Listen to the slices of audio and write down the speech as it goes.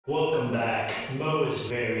Welcome back. Mo is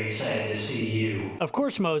very excited to see you. Of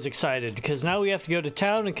course Mo is excited, because now we have to go to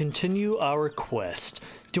town and continue our quest.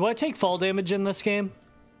 Do I take fall damage in this game?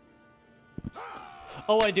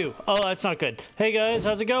 Oh, I do. Oh, that's not good. Hey guys,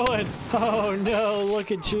 how's it going? Oh no,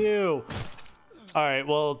 look at you. Alright,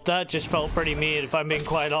 well, that just felt pretty mean if I'm being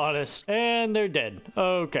quite honest. And they're dead.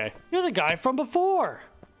 Okay. You're the guy from before.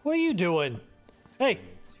 What are you doing? Hey.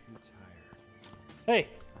 Hey.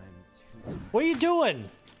 What are you doing?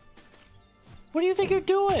 What do you think you're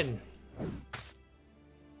doing?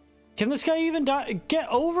 Can this guy even die? Get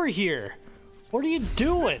over here. What are you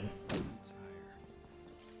doing?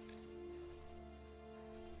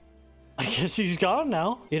 I guess he's gone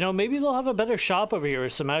now. You know, maybe they'll have a better shop over here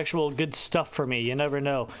with some actual good stuff for me. You never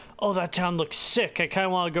know. Oh, that town looks sick. I kind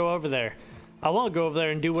of want to go over there. I want to go over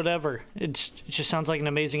there and do whatever. It just sounds like an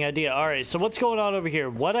amazing idea. All right, so what's going on over here?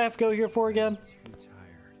 What do I have to go here for again?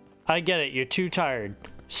 I get it. You're too tired.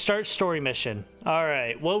 Start story mission. All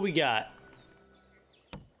right, what we got?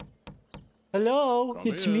 Hello,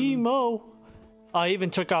 it's me, Mo. I even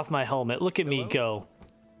took off my helmet. Look at me go.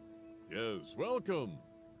 Yes, welcome.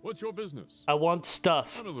 What's your business? I want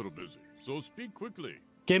stuff. I'm a little busy, so speak quickly.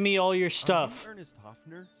 Give me all your stuff. Ernest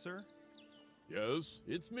Hoffner, sir? Yes,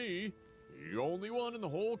 it's me. The only one in the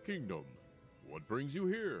whole kingdom. What brings you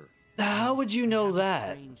here? How would you know that? I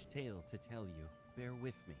have a strange tale to tell you. Bear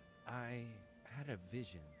with me. I had a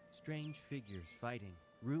vision. Strange figures fighting.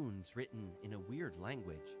 Runes written in a weird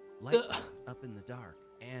language. Light up in the dark.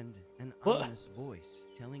 And an ominous voice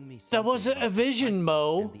telling me something. That wasn't a vision,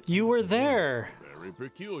 Mo. You were there. Very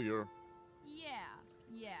peculiar.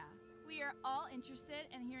 Yeah. We are all interested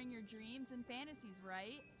in hearing your dreams and fantasies,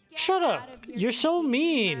 right? Get Shut out up. of here, You're you so daydreamer.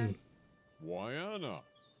 mean. Wyanna,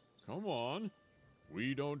 come on.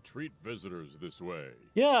 We don't treat visitors this way.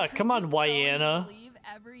 Yeah, come on, Are you Wyanna. going to believe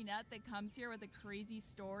every nut that comes here with a crazy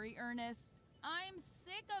story, Ernest? I'm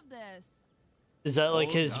sick of this. Is that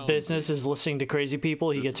like Slow his down, business please. is listening to crazy people?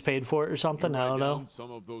 He gets Listen, paid for it or something? You I write don't know. down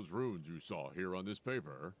some of those runes you saw here on this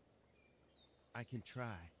paper. I can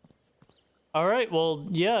try. All right, well,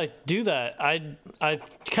 yeah, do that. I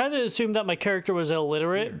kind of assumed that my character was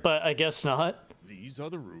illiterate, but I guess not. These are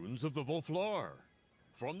the runes of the Volflar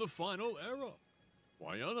from the final era.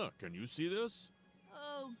 Wyanna, can you see this?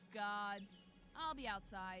 Oh, gods. I'll be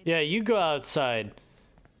outside. Yeah, you go outside.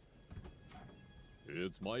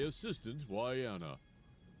 It's my assistant, Wyanna.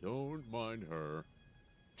 Don't mind her.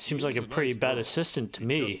 Seems She's like a pretty nice bad girl. assistant to She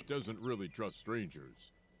me. just doesn't really trust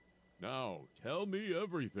strangers. Now, tell me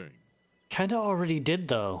everything. Kind of already did,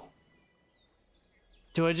 though.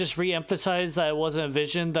 Do I just re-emphasize that it wasn't a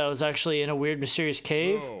vision, that I was actually in a weird, mysterious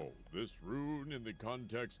cave? So, this rune in the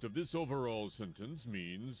context of this overall sentence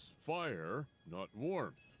means fire, not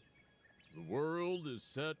warmth. The world is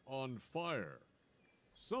set on fire.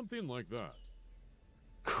 Something like that.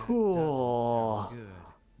 Cool. Doesn't sound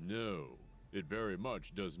good. No, it very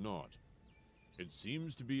much does not. It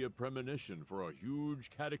seems to be a premonition for a huge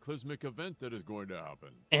cataclysmic event that is going to happen.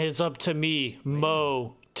 And it's up to me,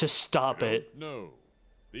 Mo, to stop it. No,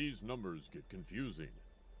 these numbers get confusing.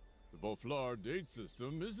 The Volflar date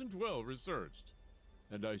system isn't well researched,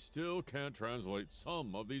 and I still can't translate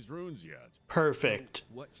some of these runes yet. Perfect. So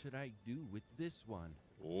what should I do with this one?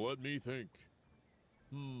 Let me think.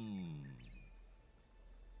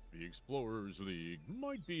 The Explorers League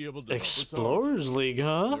might be able to help us out. Explorers League,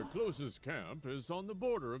 huh? Their closest camp is on the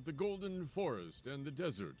border of the Golden Forest and the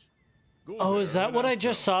desert. Go Oh, there is that and what I ask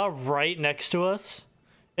just them. saw right next to us?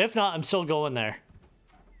 If not, I'm still going there.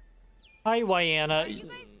 Hi, Are Wyanna. you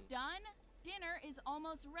guys done? Dinner is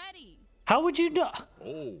almost ready. How would you know?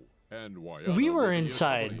 Oh, and Wyanna We will were be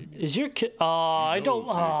inside. accompanying you. Is your kid? Aw, I She don't.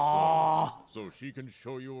 knows the Aw, Explorers, so she can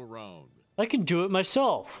show you around. I can do it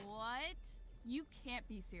myself. What? You can't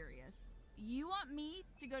be serious. You want me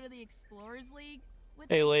to go to the Explorers League? With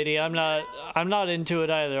Hey, this lady, I'm weirdo? not into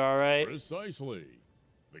it either. All right. Precisely.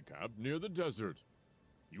 The camp near the desert.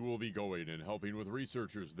 You will be going and helping with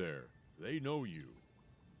researchers there. They know you.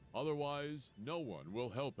 Otherwise, no one will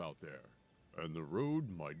help out there. And the road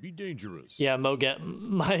might be dangerous. Yeah, Mo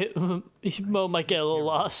Mo might get a little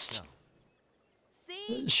lost.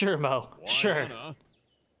 See? Sure, Mo. Sure. Wyanna,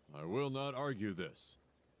 I will not argue this.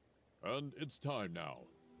 And it's time now.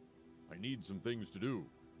 I need some things to do.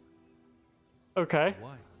 Okay.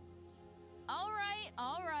 What? All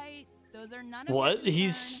right. Those are none of What? your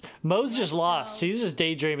He's concern. Mo's just Let's lost. go. He's just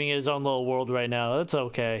daydreaming in his own little world right now. That's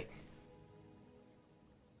okay.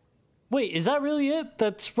 Wait, is that really it?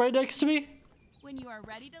 That's right next to me? When you are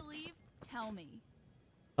ready to leave, tell me.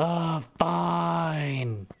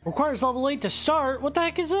 Fine. Requires level 8 to start? What the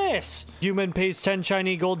heck is this? Human pays 10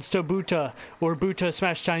 shiny golds to Buta, or Buta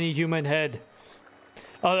smash tiny human head.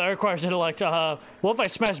 Oh, that requires intellect. What if I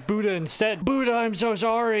smash Buddha instead? Buddha, I'm so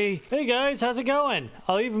sorry. Hey guys, how's it going?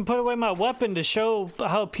 I'll even put away my weapon to show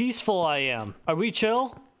how peaceful I am. Are we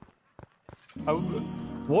chill?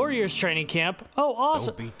 Warriors training camp? Oh,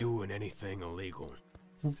 awesome. Don't be doing anything illegal.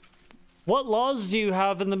 What laws do you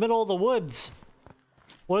have in the middle of the woods?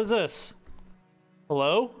 What is this?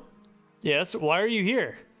 Hello? Yes, why are you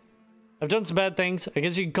here? I've done some bad things. I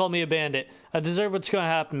guess you can call me a bandit. I deserve what's gonna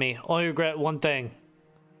happen to me. Only regret one thing.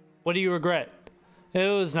 What do you regret? It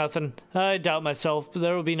was nothing. I doubt myself, but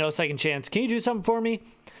there will be no second chance. Can you do something for me?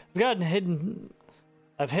 I've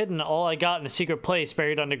hidden all I got in a secret place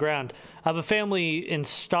buried underground. I have a family in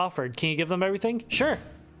Stafford. Can you give them everything? Sure.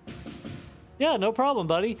 Yeah, no problem,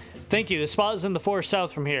 buddy. Thank you. The spot is in the forest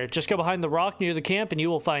south from here. Just go behind the rock near the camp and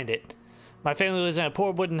you will find it. My family lives in a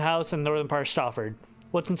poor wooden house in the northern part of Stafford.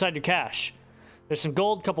 What's inside your cache? There's some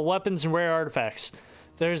gold, couple weapons, and rare artifacts.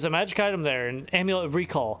 There's a magic item there, an amulet of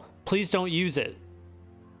recall. Please don't use it.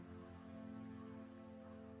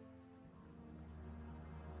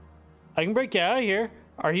 I can break you out of here.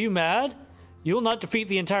 Are you mad? You will not defeat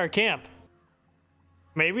the entire camp.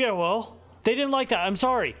 Maybe I will. They didn't like that. I'm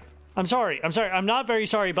sorry. I'm sorry. I'm not very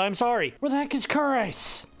sorry, but I'm sorry. Where the heck is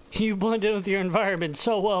Curris? You blend in with your environment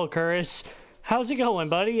so well, Curris. How's it going,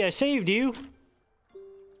 buddy? I saved you.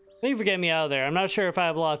 Thank you for getting me out of there. I'm not sure if I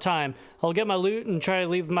have a lot of time. I'll get my loot and try to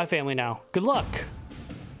leave with my family now. Good luck.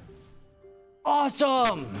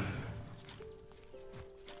 Awesome.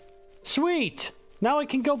 Sweet. Now I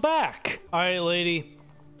can go back. All right, lady.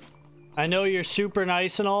 I know you're super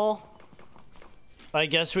nice and all. I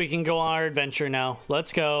guess we can go on our adventure now.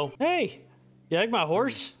 Let's go. Hey, you like my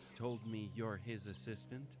horse? Told me you're his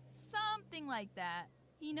assistant? Something like that.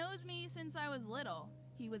 He knows me since I was little.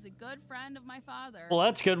 He was a good friend of my father. Well,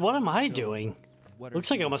 that's good. What am I doing?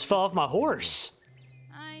 Looks like I almost fell off my horse.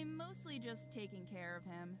 I'm mostly just taking care of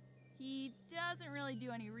him. He doesn't really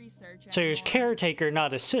do any research So you're anymore. caretaker,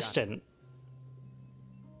 not assistant.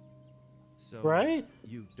 So right?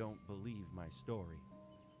 You don't believe my story?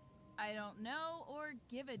 I don't know or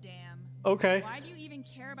give a damn. Okay. Why do you even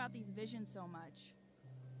care about these visions so much?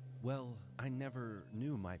 Well, I never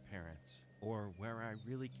knew my parents or where I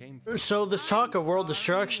really came from. So this talk of world I'm sorry,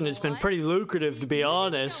 destruction has been what? pretty lucrative, to Did be you just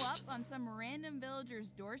honest. show up on some random villager's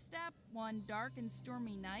doorstep one dark and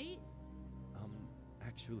stormy night?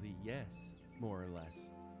 Actually, yes, more or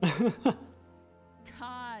less.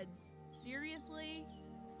 Gods, seriously?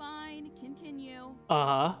 Fine, continue.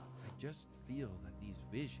 Uh-huh. I just feel that these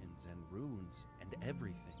visions and runes and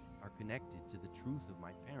everything are connected to the truth of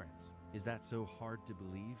my parents. Is that so hard to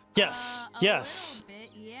believe? Yes. Yes. A little bit,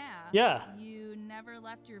 yeah. Yeah. You never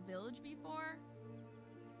left your village before?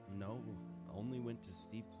 No, only went to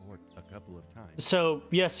Steepport a couple of times. So,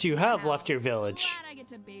 yes, you have Wow, left your village. Glad I get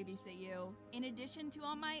to babysit you. In addition to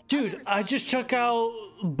all my Dude, other I just took out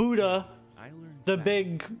Buddha, I learned the fast.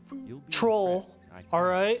 big You'll be troll, impressed, I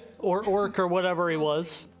alright? promise. Or orc or whatever he We'll was.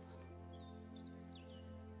 see.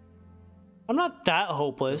 I'm not that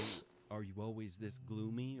hopeless. So, are you always this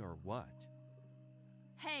gloomy or what?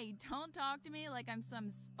 Hey, don't talk to me like I'm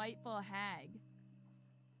some spiteful hag.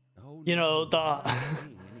 Oh, You know, no, I'm the... not saying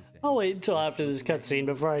anything. I'll wait until after this cutscene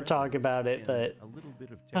before I talk about it, but... A little bit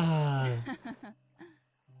of terror.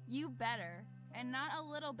 You better. And not a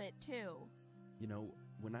little bit, too. You know,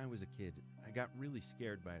 when I was a kid, I got really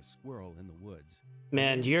scared by a squirrel in the woods.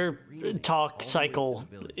 Man, And your screaming talk all the way to cycle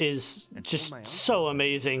the village. is And just told my uncle so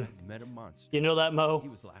amazing. I've met a monster. You know that, Mo? He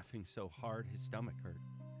was laughing so hard his stomach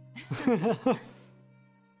hurt.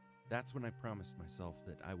 That's when I promised myself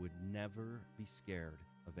that I would never be scared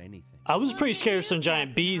of anything. I was Look pretty at scared of you, some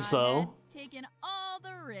giant Captain bees, Hothead, though. Taking all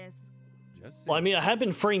the risks. Just Well, I saying. mean, I have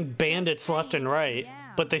been freeing bandits left and right,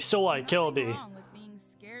 Yeah, but they still want to kill nothing me. wrong with being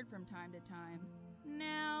scared from time to time.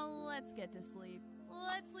 Now, let's get to sleep.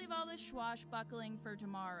 Let's leave all the swashbuckling for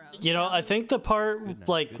tomorrow. You know, shall I we? think the part, Good night,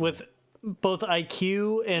 like, good with both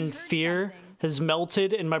IQ and heard fear something. has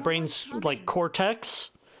melted in my Someone's brain's, like, coming.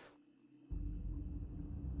 cortex.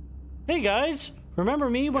 Hey, guys! Remember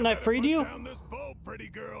me when I freed you? Down this bow, pretty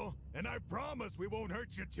girl, and I promise we won't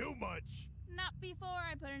hurt you too much. Not before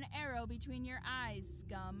I put an arrow between your eyes,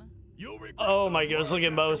 scum. You'll regret Oh those my goodness, look at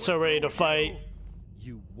words Mo, after so we ready go to fight.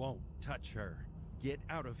 You won't touch her. Get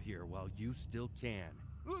out of here while you still can.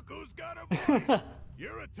 Look who's got a voice.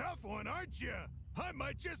 You're a tough one, aren't you? I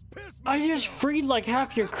might just piss myself. I just freed, like,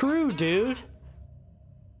 half your crew, dude.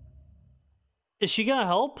 Is she gonna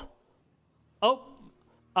help? Oh,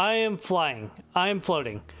 I am flying. I am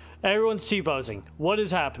floating. Everyone's T-posing. What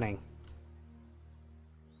is happening?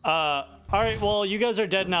 Alright, well, you guys are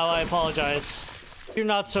dead now. I apologize. You're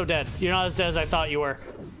not so dead. You're not as dead as I thought you were.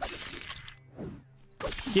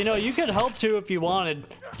 You know, you could help too if you wanted.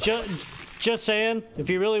 Just saying, if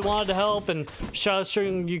you really wanted to help and show how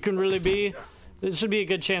strong you can really be, this would be a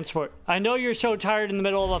good chance for it. I know you're so tired in the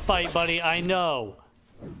middle of a fight, buddy. I know.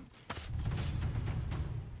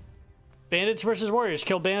 Bandits versus warriors.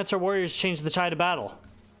 Kill bandits or warriors, change the tide of battle.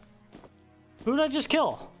 Who did I just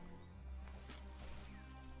kill?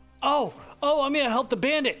 Oh, I'm gonna help the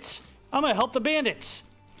bandits. I'm gonna help the bandits.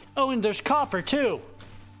 Oh, and there's copper too.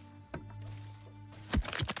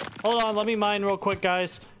 Hold on, let me mine real quick,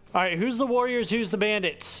 guys. All right, who's the warriors? Who's the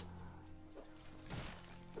bandits?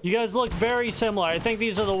 You guys look very similar. I think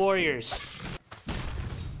these are the warriors.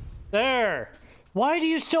 There. Why do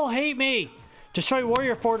you still hate me? Destroy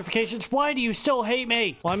warrior fortifications. Why do you still hate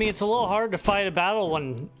me? Well, I mean, it's a little hard to fight a battle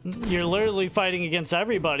when you're literally fighting against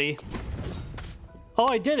everybody. Oh,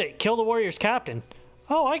 I did it. Kill the warrior's captain.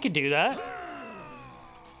 Oh, I could do that.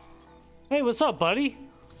 Hey, what's up, buddy?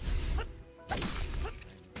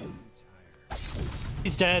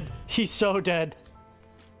 He's dead. He's so dead.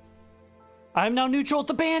 I'm now neutral with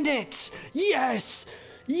the bandits. Yes.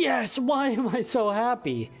 Yes. Why am I so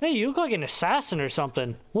happy? Hey, you look like an assassin or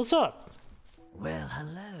something. What's up? Well,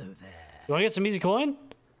 hello there. You want to get some easy coin?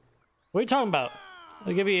 What are you talking about?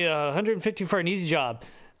 I'll give you 150 for an easy job.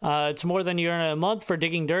 It's more than you earn a month for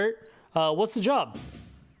digging dirt. What's the job?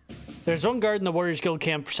 There's one guard in the Warriors Guild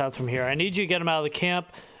camp south from here. I need you to get him out of the camp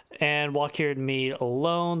and walk here to me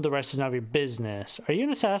alone. The rest is none of your business. Are you an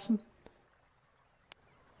assassin?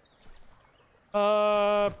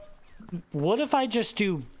 What if I just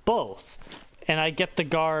do both and I get the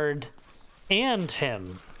guard and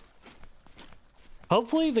him?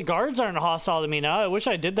 Hopefully the guards aren't hostile to me now. I wish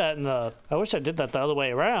I did that the other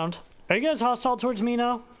way around. Are you guys hostile towards me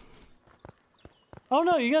now? Oh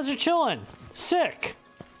no, you guys are chilling. Sick.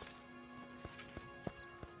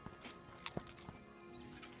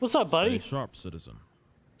 What's up, buddy? Stay sharp, citizen.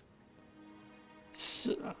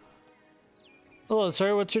 Hello,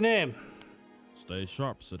 sir. What's your name? Stay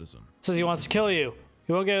sharp, citizen. Says he wants to kill you.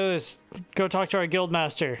 You won't get this. Go talk to our guild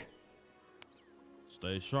master.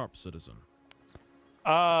 Stay sharp, citizen.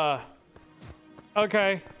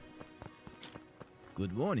 Okay.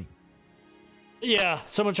 Good morning. Yeah,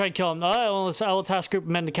 someone tried to kill him. I will task a group of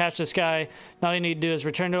men to catch this guy. Now all you need to do is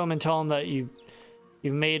return to him and tell him that you've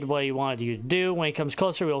made what he wanted you to do. When he comes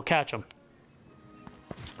closer, we will catch him.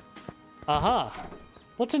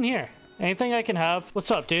 What's in here? Anything I can have? What's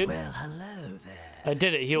up, dude? Well, hello there. I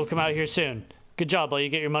did it. He will come out here soon. Good job, buddy. You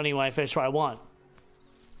get your money when I finish what I want.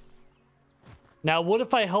 Now, what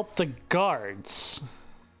if I help the guards?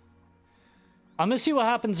 I'm gonna see what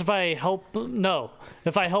happens if I help... No.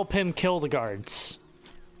 If I help him kill the guards.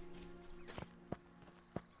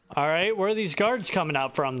 Alright, where are these guards coming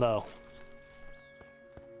out from, though?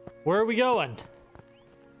 Where are we going?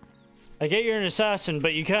 I get you're an assassin,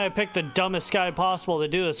 but you kind of picked the dumbest guy possible to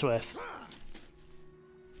do this with.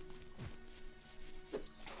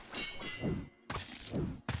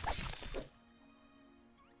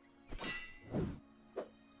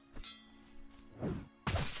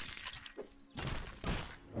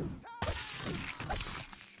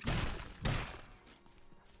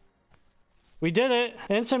 We did it.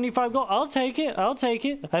 And 75 gold. I'll take it. I'll take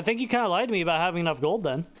it. I think you kind of lied to me about having enough gold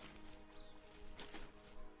then.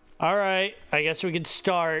 All right. I guess we could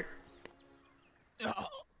start. Oh,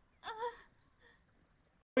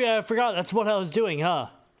 yeah, I forgot. That's what I was doing, huh?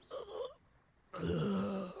 Thanks.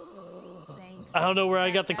 I don't know where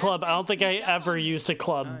I got the club. I don't think I ever used a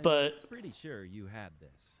club, but... Pretty sure you had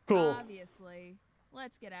this. Cool. Obviously.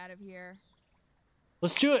 Let's get out of here.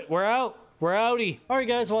 Let's do it. We're out. We're outie. Alright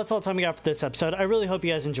guys, well that's all the time we got for this episode. I really hope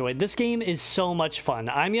you guys enjoyed. This game is so much fun.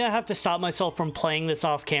 I'm gonna have to stop myself from playing this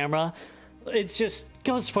off camera. It's just,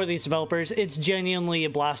 go support these developers. It's genuinely a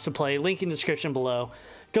blast to play. Link in the description below.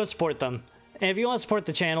 Go support them. And if you want to support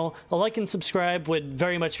the channel, a like and subscribe would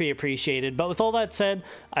very much be appreciated. But with all that said,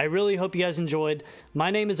 I really hope you guys enjoyed. My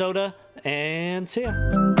name is Oda, and see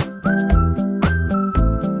ya.